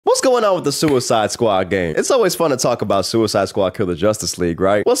What's going on with the Suicide Squad game? It's always fun to talk about Suicide Squad Kill the Justice League,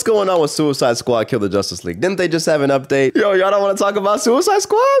 right? What's going on with Suicide Squad Kill the Justice League? Didn't they just have an update? Yo, y'all don't want to talk about Suicide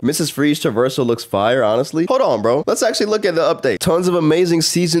Squad? Mrs. Freeze traversal looks fire, honestly. Hold on, bro. Let's actually look at the update. Tons of amazing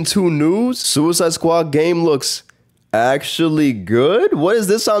Season 2 news. Suicide Squad game looks actually good? What is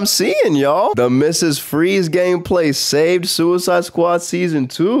this I'm seeing, y'all? The Mrs. Freeze gameplay saved Suicide Squad Season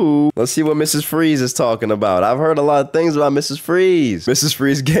 2. Let's see what Mrs. Freeze is talking about. I've heard a lot of things about Mrs. Freeze. Mrs.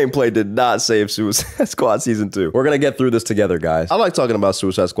 Freeze gameplay did not save Suicide Squad Season 2. We're gonna get through this together, guys. I like talking about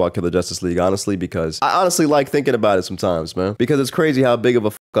Suicide Squad Kill the Justice League, honestly, because I honestly like thinking about it sometimes, man. Because it's crazy how big of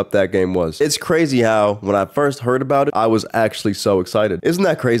a up that game was. It's crazy how, when I first heard about it, I was actually so excited. Isn't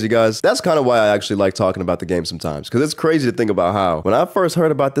that crazy, guys? That's kind of why I actually like talking about the game sometimes, because it's crazy to think about how, when I first heard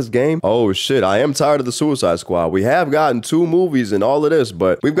about this game, oh shit, I am tired of the Suicide Squad. We have gotten 2 movies and all of this,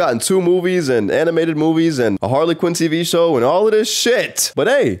 but we've gotten 2 movies and animated movies and a Harley Quinn TV show and all of this shit. But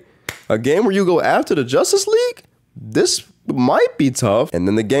hey, a game where you go after the Justice League? This might be tough. And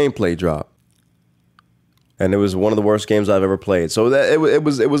then the gameplay dropped. And it was one of the worst games I've ever played. So that it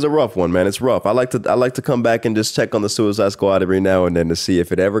was a rough one, man. It's rough. I like to come back and just check on the Suicide Squad every now and then to see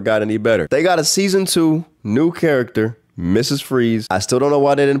if it ever got any better. They got a Season 2 new character, Mrs. Freeze. I still don't know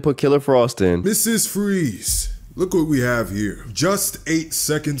why they didn't put Killer Frost in. Mrs. Freeze. Look what we have here. Just 8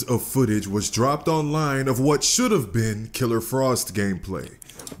 seconds of footage was dropped online of what should have been Killer Frost gameplay.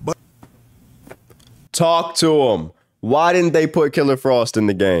 But talk to him. Why didn't they put Killer Frost in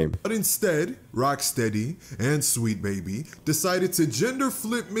the game? But instead, Rocksteady and Sweet Baby decided to gender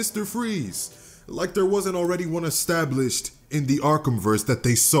flip Mr. Freeze, like there wasn't already one established in the Arkhamverse that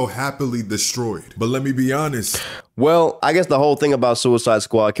they so happily destroyed. But let me be honest. Well, I guess the whole thing about Suicide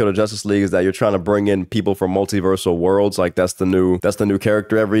Squad Kill the Justice League is that you're trying to bring in people from multiversal worlds. Like that's the new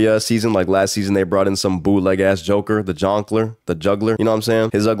character every season. Like last season they brought in some bootleg ass Joker, the Jonkler, the Juggler, you know what I'm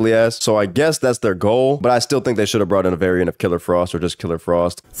saying? His ugly ass. So I guess that's their goal, but I still think they should have brought in a variant of Killer Frost or just Killer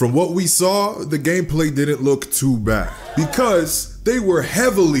Frost. From what we saw, the gameplay didn't look too bad because they were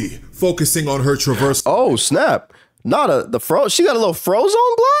heavily focusing on her traversal. Oh, snap. Not the froze. She got a little froze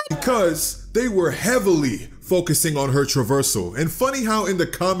on glide? Because they were heavily focusing on her traversal. And funny how in the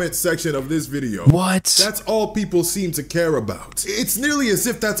comment section of this video, what? That's all people seem to care about. It's nearly as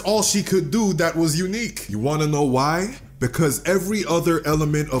if that's all she could do that was unique. You wanna know why? Because every other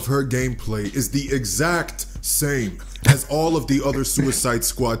element of her gameplay is the exact same as all of the other Suicide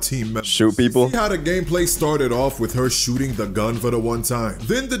Squad team members. Shoot people? See how the gameplay started off with her shooting the gun for the one time.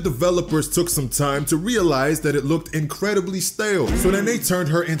 Then the developers took some time to realize that it looked incredibly stale. So then they turned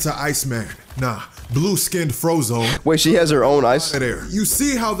her into Iceman. Nah, blue-skinned Frozone. Wait, she has her own ice? There. You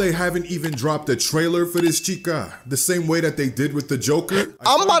see how they haven't even dropped a trailer for this chica? The same way that they did with the Joker?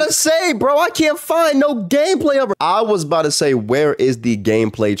 I'm about to say, bro, I can't find no gameplay of her. I was about to say, where is the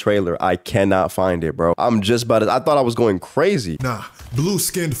gameplay trailer? I cannot find it, bro. I'm just about to, I thought I was going crazy. Nah,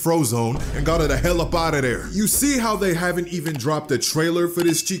 blue-skinned Frozone and got her the hell up out of there. You see how they haven't even dropped a trailer for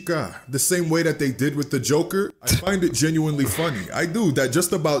this chica? The same way that they did with the Joker? I find it genuinely funny. I do, that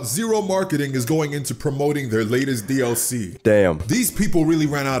just about zero marketing is going into promoting their latest DLC. Damn. These people really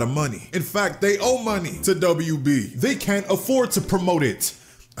ran out of money. In fact, they owe money to WB. They can't afford to promote it.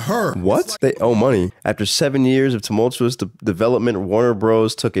 Her. What? They owe money. After 7 years of tumultuous development, Warner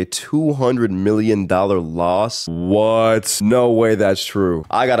Bros. Took a $200 million loss. What? No way that's true.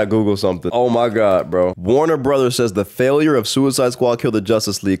 I gotta Google something. Oh my God, bro. Warner Brothers says the failure of Suicide Squad Kill the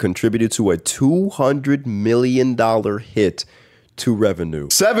Justice League contributed to a $200 million hit to revenue.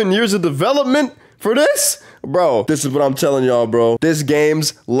 7 years of development for this? Bro, this is what I'm telling y'all, bro. This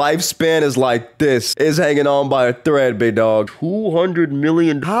game's lifespan is like this. It's hanging on by a thread, big dog. 200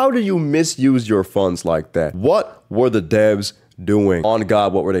 million. How do you misuse your funds like that? What were the devs doing? On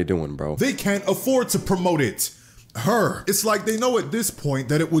God, what were they doing, bro? They can't afford to promote it. Her. It's like they know at this point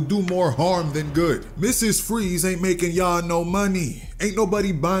that it would do more harm than good. Mrs. Freeze ain't making y'all no money. Ain't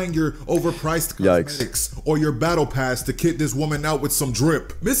nobody buying your overpriced cosmetics or your battle pass to kit this woman out with some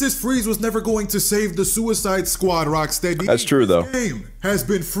drip. Mrs. Freeze was never going to save the Suicide Squad, Rocksteady. That's true, though. The game has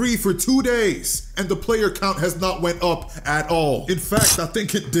been free for 2 days and the player count has not went up at all. In fact, I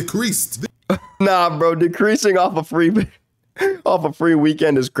think it decreased. Nah, bro, decreasing off a free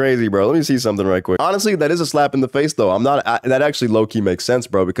weekend is crazy, bro. Let me see something right quick. Honestly, that is a slap in the face, though. That actually low-key makes sense,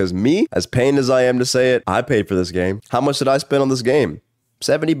 bro, because me, as pained as I am to say it, I paid for this game. How much did I spend on this game?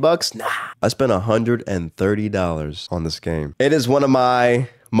 70 bucks? Nah. I spent $130 on this game. It is one of my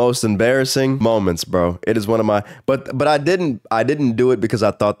most embarrassing moments, bro. It is one of my, but I didn't do it because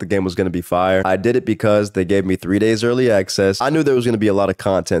I thought the game was going to be fire. I did it because they gave me 3 days early access. I knew there was going to be a lot of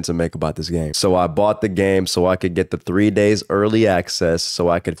content to make about this game. So I bought the game so I could get the 3 days early access so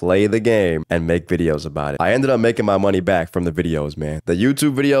I could play the game and make videos about it. I ended up making my money back from the videos, man. The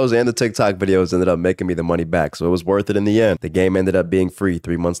YouTube videos and the TikTok videos ended up making me the money back. So it was worth it in the end. The game ended up being free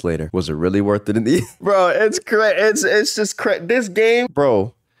 3 months later. Was it really worth it in the end? Bro, it's crazy. It's just crazy. This game,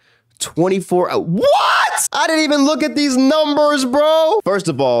 bro, 24 hours. What? I didn't even look at these numbers, bro. First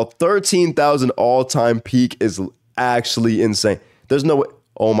of all, 13,000 all-time peak is actually insane. There's no way.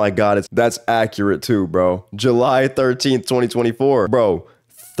 Oh my God, that's accurate too, bro. July 13th, 2024. Bro,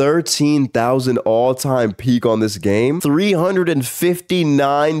 13,000 all-time peak on this game.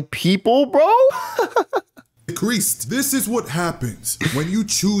 359 people, bro. Decreased. This is what happens when you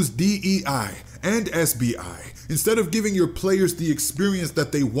choose DEI and SBI instead of giving your players the experience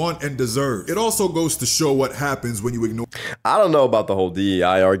that they want and deserve. It also goes to show what happens when you ignore. I don't know about the whole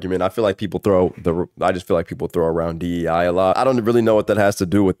DEI argument. I just feel like people throw around DEI a lot. I don't really know what that has to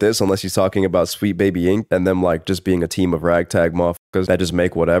do with this unless he's talking about Sweet Baby Inc. and them like just being a team of ragtag motherfuckers that just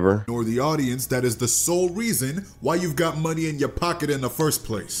make whatever. Or the audience that is the sole reason why you've got money in your pocket in the first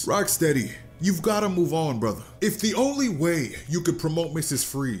place. Rocksteady, you've got to move on, brother. If the only way you could promote Mrs.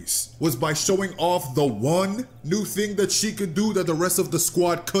 Freeze was by showing off the one new thing that she could do that the rest of the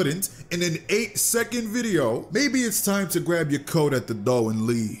squad couldn't in an 8-second video, maybe it's time to grab your coat at the door and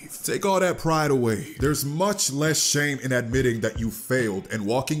leave. Take all that pride away. There's much less shame in admitting that you failed and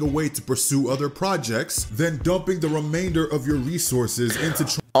walking away to pursue other projects than dumping the remainder of your resources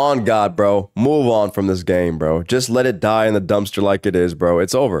into on God, bro. Move on from this game, bro. Just let it die in the dumpster like it is, bro.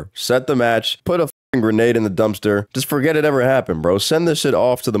 It's over. Set the match. Put a grenade in the dumpster. Just forget it ever happened, bro. Send this shit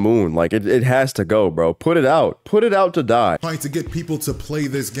off to the moon. Like, it has to go, bro. Put it out. Put it out to die. Trying to get people to play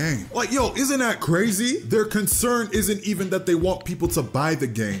this game. Like, yo, isn't that crazy? Their concern isn't even that they want people to buy the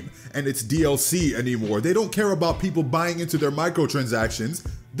game and it's DLC anymore. They don't care about people buying into their microtransactions.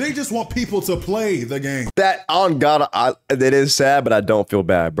 They just want people to play the game. That, on God, it is sad, but I don't feel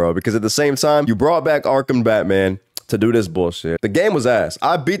bad, bro. Because at the same time, you brought back Arkham Batman to do this bullshit. The game was ass.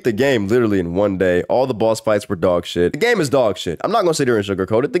 I beat the game literally in one day. All the boss fights were dog shit. The game is dog shit. I'm not gonna sit here and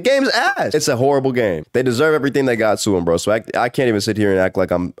sugarcoat it. The game's ass. It's a horrible game. They deserve everything they got to them, bro. So I can't even sit here and act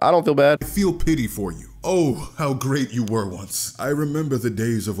like I don't feel bad. I feel pity for you. Oh, how great you were once. I remember the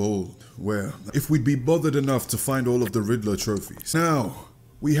days of old, where if we'd be bothered enough to find all of the Riddler trophies. Now,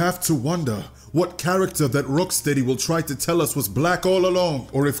 we have to wonder what character that Rocksteady will try to tell us was black all along,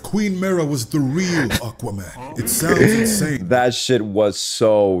 or if Queen Mera was the real Aquaman. It sounds insane. That shit was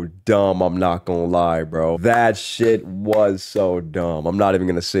so dumb, I'm not gonna lie, bro. That shit was so dumb. I'm not even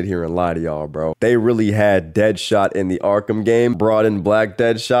gonna sit here and lie to y'all, bro. They really had Deadshot in the Arkham game, brought in Black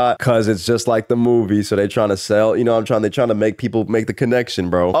Deadshot, cause it's just like the movie, so they trying to sell, you know, they're trying to make people make the connection,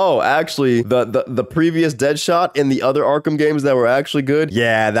 bro. Oh, actually, the previous Deadshot in the other Arkham games that were actually good,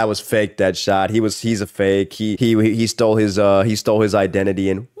 yeah, that was fake Deadshot. He's a fake. He stole his identity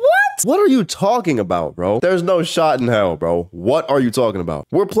and what are you talking about, bro? There's no shot in hell, bro. What are you talking about?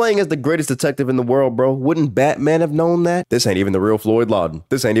 We're playing as the greatest detective in the world, bro. Wouldn't Batman have known that? This ain't even the real Floyd Lawton.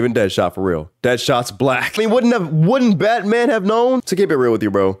 This ain't even Deadshot for real. Deadshot's black. I mean, wouldn't Batman have known? To keep it real with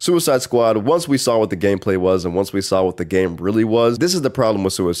you, bro, Suicide Squad, once we saw what the gameplay was and once we saw what the game really was, this is the problem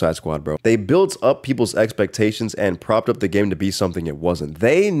with Suicide Squad, bro. They built up people's expectations and propped up the game to be something it wasn't.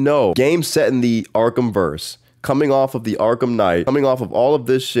 They know games set in the Arkhamverse, coming off of the Arkham Knight, coming off of all of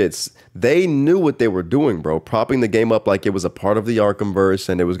this shit, they knew what they were doing, bro. Propping the game up like it was a part of the Arkhamverse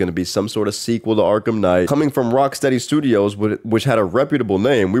and it was going to be some sort of sequel to Arkham Knight. Coming from Rocksteady Studios, which had a reputable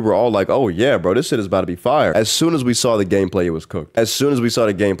name, we were all like, oh yeah, bro, this shit is about to be fire. As soon as we saw the gameplay, it was cooked. As soon as we saw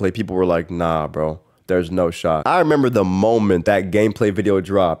the gameplay, people were like, nah, bro. There's no shot. I remember the moment that gameplay video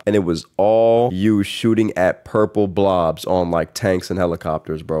dropped and it was all you shooting at purple blobs on like tanks and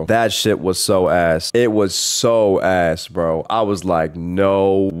helicopters, bro. That shit was so ass. It was so ass, bro. I was like,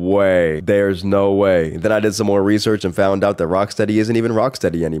 no way. There's no way. Then I did some more research and found out that Rocksteady isn't even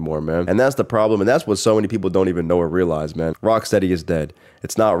Rocksteady anymore, man. And that's the problem. And that's what so many people don't even know or realize, man. Rocksteady is dead.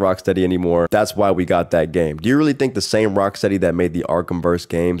 It's not Rocksteady anymore. That's why we got that game. Do you really think the same Rocksteady that made the Arkhamverse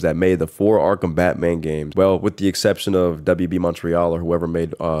games, that made the 4 Arkham Batman games, well, with the exception of WB Montreal or whoever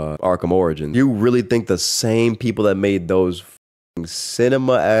made Arkham Origins, you really think the same people that made those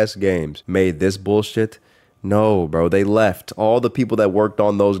cinema-ass games made this bullshit? No, bro. They left. All the people that worked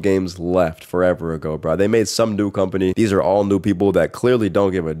on those games left forever ago, bro. They made some new company. These are all new people that clearly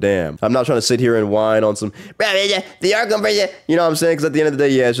don't give a damn. I'm not trying to sit here and whine on some, the Arkham, you know what I'm saying? Because at the end of the day,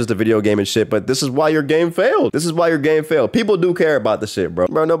 yeah, it's just a video game and shit, but this is why your game failed. This is why your game failed. People do care about the shit, bro.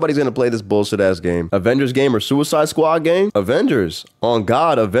 Bro, nobody's gonna play this bullshit-ass game. Avengers game or Suicide Squad game? Avengers. On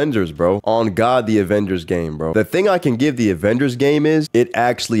God, Avengers, bro. On God, the Avengers game, bro. The thing I can give the Avengers game is it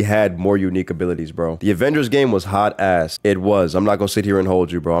actually had more unique abilities, bro. The Avengers game was hot ass. It was. I'm not gonna sit here and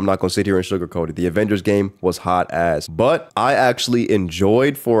hold you, bro. I'm not gonna sit here and sugarcoat it. The Avengers game was hot ass. But I actually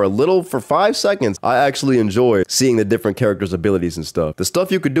enjoyed for 5 seconds, I actually enjoyed seeing the different characters' abilities and stuff. The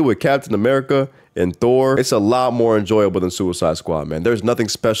stuff you could do with Captain America and Thor, it's a lot more enjoyable than Suicide Squad, man. There's nothing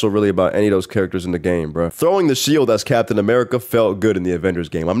special really about any of those characters in the game, bro. Throwing the shield as Captain America felt good in the Avengers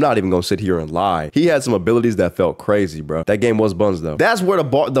game. I'm not even gonna sit here and lie. He had some abilities that felt crazy, bro. That game was buns, though. That's where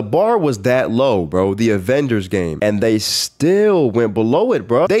the bar was that low, bro. The Avengers game. And they still went below it,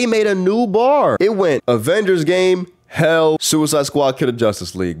 bro. They made a new bar. It went Avengers game, hell, Suicide Squad, Kill the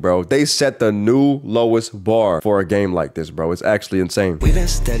Justice League, bro. They set the new lowest bar for a game like this, bro. It's actually insane. We been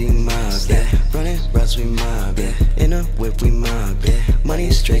steady mob, yeah. Running routes, we mob, yeah. In a whip, we mob, yeah.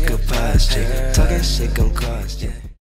 Money straight up past, yeah. Talking shit gon' cost, yeah.